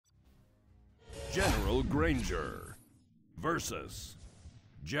General Granger versus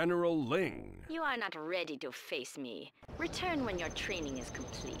General Leang. You are not ready to face me. Return when your training is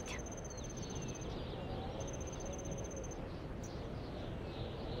complete.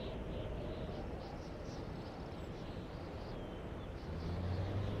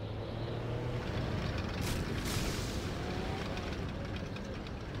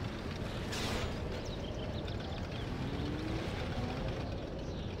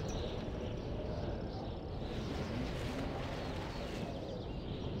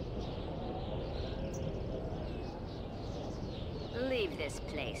 Leave this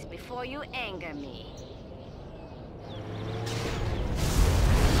place before you anger me.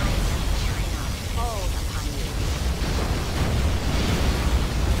 China falls upon you.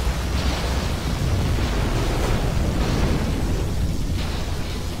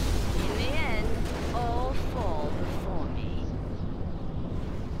 In the end, all fall before me.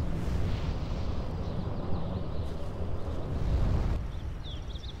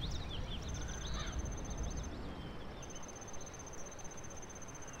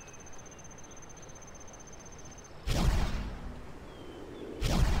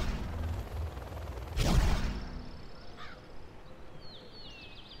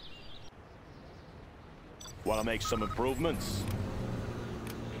 Want to make some improvements?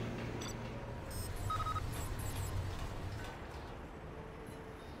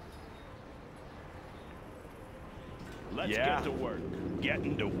 Let's get to work.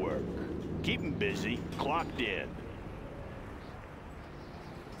 Getting to work. Keep 'em busy. Clocked in.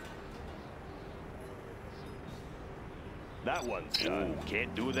 That one's done.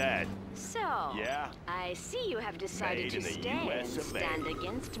 Can't do that. So, Yeah? I see you have decided Made to in the stay and US of A. stand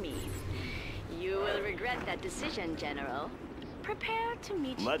against me. You will regret that decision, General. Prepare to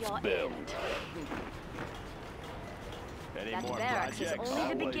meet Let's your build. end. Any That more barracks is projects? only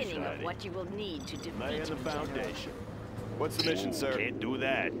the Always beginning ready. of what you will need to defeat Laying the me, General. foundation. What's the mission, sir? Can't do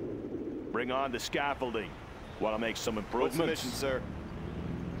that. Bring on the scaffolding. Want to make some improvements? What's the mission, sir?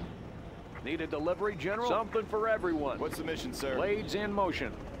 Need a delivery, General? Something for everyone. What's the mission, sir? Blades in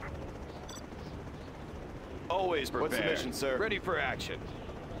motion. Always prepared. What's the mission, sir? Ready for action.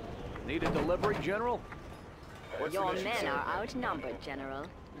 Need a delivery, General? What's Your the mission, men sir? are outnumbered, General.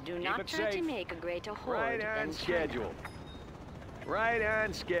 Do Keep not it try to safe. make a greater horde Right than on China. schedule. Right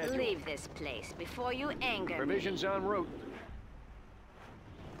on schedule. Leave this place before you anger Provisions me. en route.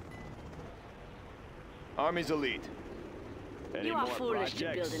 Army's elite. Any You are more foolish to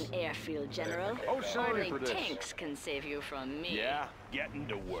projects? build an airfield, General. Oh, sign Only in for this. tanks can save you from me. Yeah, getting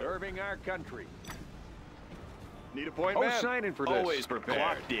to work. Serving our country. Need a point, Oh, man? sign in for this. Always prepared.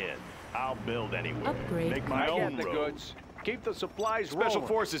 Clocked in. I'll build anywhere. Upgrade. Make my I own got the road. goods. Keep the supplies Special rolling.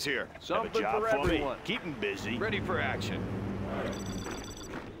 forces here. Have a Something job for for everyone. me. Keep 'em busy. Ready for action.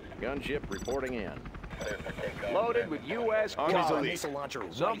 Gunship reporting in. Loaded with U.S. Army's quality. elite. Missile launcher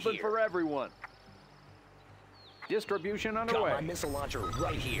right Something here. for everyone. Distribution Got underway. my missile launcher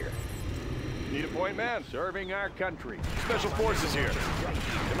right here. Need a point, man? Serving our country. Special forces here. Right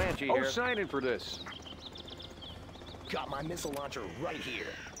here. Comanche Oh, here. sign in for this. Got my missile launcher right here.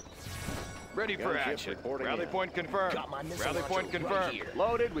 Ready for Gunship action. reporting Rally in. point confirmed. Got my missile Rally launcher point right confirmed. here.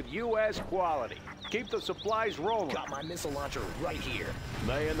 Loaded with U.S. quality. Keep the supplies rolling. Got my missile launcher right here.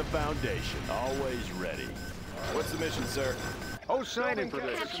 Laying the foundation. Always ready. What's the mission, sir? Oh, sign in for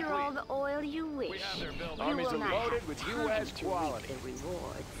this. Capture all the oil you wish. You Army's will not loaded have with time US to quality. reap the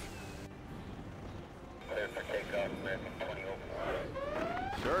rewards.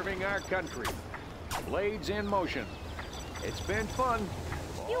 Serving our country. Blades in motion. It's been fun.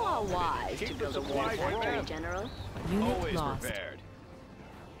 You are wise Keep to the build a war supplies factory, rolling. General. Unit Always lost. prepared.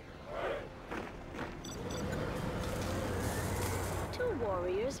 Two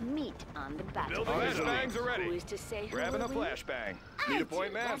warriors meet on the battlefield. Building flashbangs are ready. Who is to say who Grabbing will a win? flashbang. I Need a point,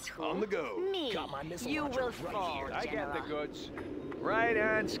 do, man? that's who. On the go. Me. Got my missile You launcher will right fall, here. I General. got the goods. Right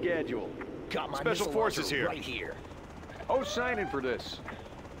on schedule. Got my Special missile forces launcher here. right here. Oh, sign in for this.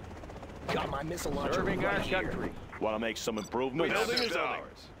 Got my missile launcher Serving right our here. country. Want to make some improvements? Building is ours.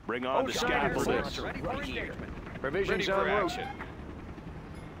 Bring on Oh, the sign in for scaffolding. this. Launcher right here. Provisions Ready for en route. action.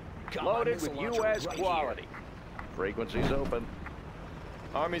 Got my Loaded missile with launcher U.S. right quality. Frequencies open.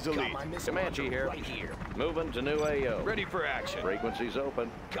 Army's Here. elite. Got my missile Comanche launcher here. right here. Moving to new AO. Ready for action. Frequencies open.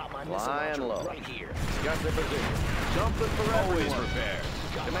 Got my missile Flying launcher low. right here. Got the position. Something for Always everyone. prepared.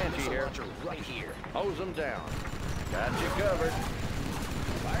 Got my Comanche missile here. launcher right here. Hose them down. Got you covered.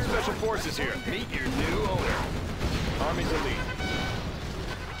 Special forces here. Meet your new owner. Army's elite.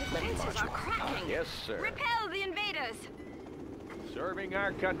 Defenses are cracking. Yes, sir. Repel the invaders. Serving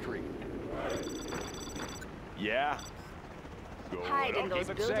our country. Yeah. Hide in those Keep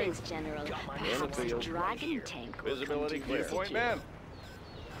it buildings, safe. General. Perhaps In the the field. dragon tank will Visibility come to clear. visit Point you. man.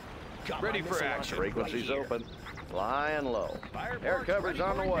 Got Ready my for missile action. launcher Frequencies right here. open. Flying low. Air cover's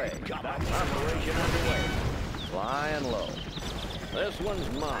on the way. Got my missile Operation underway. Flying low. This one's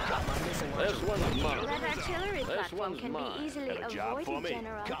mine. Got my missile launcher This one's mine. That artillery platform one's can mine. be easily Got a job for avoided, me?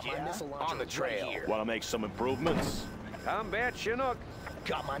 General. Got my missile launcher On the right trail. here. Want to make some improvements? Combat Chinook.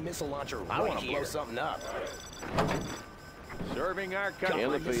 Got my missile launcher right I want to here. blow something up. Serving our Got country.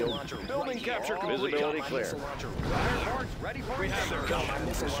 In my the missile field. launcher Building right capture here. complete. Got Visibility my clear. missile launcher right here. Airforce ready for research. Got my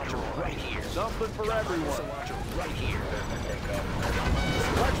missile launcher right here. Something for Got my everyone. missile launcher right here.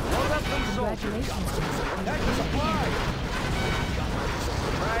 Let's load up some soldiers. Protect the supply.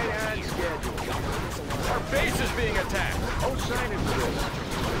 Right on schedule. Our base is being attacked. Oh, sign in for this.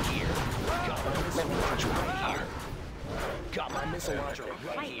 Got my missile launcher right here. Got my missile launcher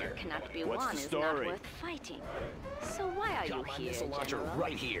right Fight here. that cannot be What's won the is not story? worth fighting. So why are you Got my here, missile launcher General?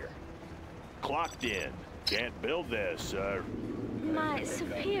 right here. Clocked in. Can't build this, sir. My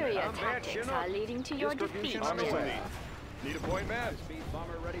superior Combat tactics Chinook. are leading to your defeat, Distribution on the General. way. Need a point man. Speed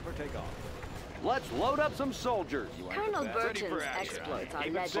bomber ready for takeoff. Let's load up some soldiers. Colonel Ready Burton's for action. exploits are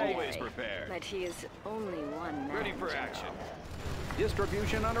Keep it safe. Always legendary, prepared. but he is only one man, Ready for General. action.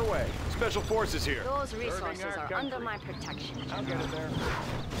 Distribution underway. Special forces here. Those resources our are under country. my protection, I'll General. get it there.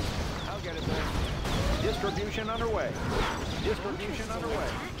 I'll get it there. Distribution underway. Distribution Interesting underway.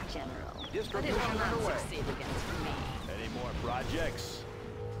 attack, General. But it Distribution will not underway. succeed against me. Any more projects?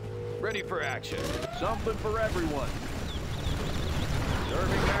 Ready for action. Something for everyone.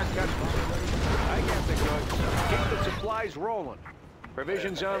 Serving our country. I got the goods. Keep the supplies rolling.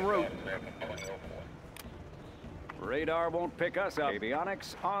 Provisions en route. Radar won't pick us up.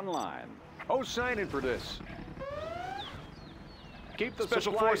 Avionics online. Oh, sign in for this. Keep the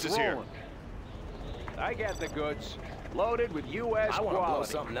Special supplies forces here. rolling. I got the goods. Loaded with U.S. I want to blow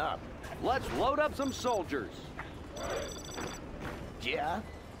quality. something up. Let's load up some soldiers. Yeah?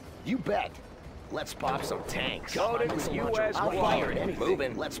 You bet. Let's pop some tanks. Loaded with U.S. I'll fire quality. at anything.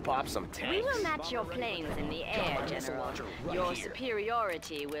 Moving. Let's pop some tanks. We will match your planes in the air, my missile General. launcher right Your here.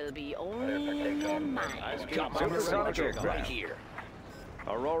 superiority will be only mine. Got my missile Supersonic launcher aircraft. right here.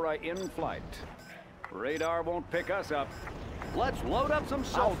 Aurora in flight. Radar won't pick us up. Let's load up some I'll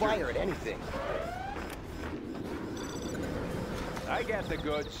soldiers. fire at anything. I got the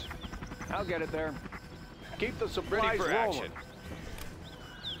goods. I'll get it there. Keep the supplies for rolling. action.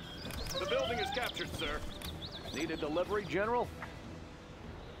 The building is captured, sir. Need a delivery, General?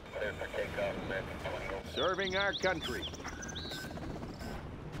 Serving our country.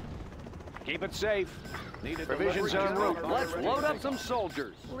 Keep it safe. Need a provisions en route. Let's load up some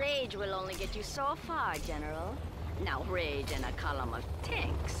soldiers. Rage will only get you so far, General. Now rage and a column of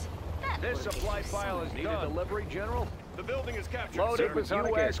tanks. That This will get supply you file is somewhere. need a delivery, General? The building is captured, Loaded sir.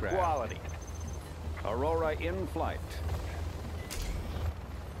 with U.S. quality. Aurora in flight.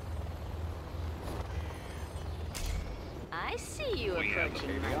 I see you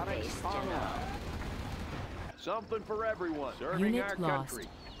approaching my base, General. Something for everyone. Serving Unit our lost. country.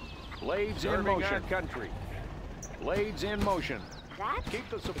 Blades in motion. Our country. Blades in motion. That Keep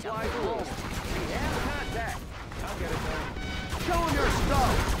the is a supplies fool. rolling. We have contact. I'll get it there. Show 'em your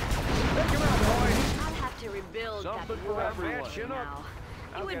stuff. Take 'em out, boys. I'll have to rebuild Something that for war everyone. factory now.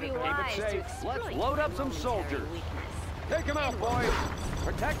 I'll It would get be it there. Keep it wise to safe. exploit Let's load my up some momentary soldiers. weakness. Take 'em out, boys.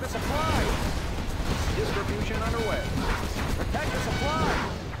 Protect the supply. Distribution underway. Protect the supply.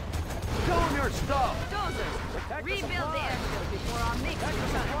 Show 'em your stuff. Dozers, Protect the rebuild the supply. airfield before our mix Protect the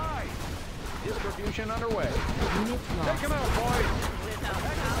returns. supply. Distribution underway. Unit Take lost. 'em out, boys. Without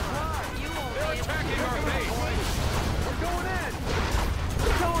power, you won't be able to Attacking our take base. them. We're going in.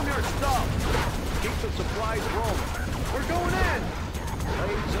 Show 'em your stuff. Keep the supplies rolling. We're going in.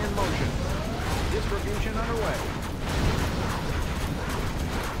 Blades in motion. Distribution underway.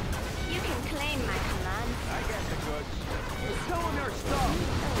 You can claim my command. I got the goods. Show 'em your stuff.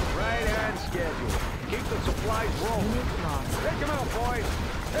 Right on schedule. Keep the supplies rolling. Unit lost. Take 'em out, boys.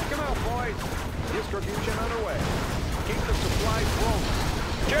 Take 'em out, boys. Distribution underway. Keep the supplies rolling.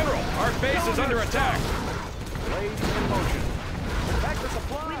 General, our base is under attack. Blades in motion. Protect the We've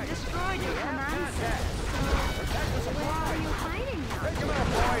supplies. destroyed your command Contact. center. Protect the Where are supplies. you hiding now? Take 'em out,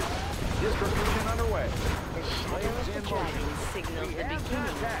 boys. Distribution underway. The shadow of the in dragon motion. signals We the have beginning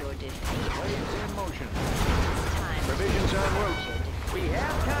of contact. your defeat. Blades in motion. It's time. Provisions en route. We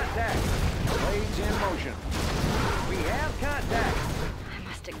have contact. Blades in motion. We have contact. I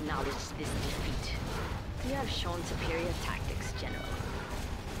must acknowledge this defeat. You have shown superior tactics, General.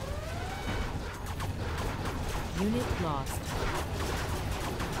 Unit lost.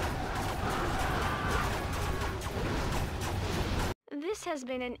 This has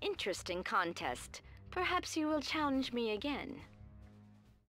been an interesting contest. Perhaps you will challenge me again.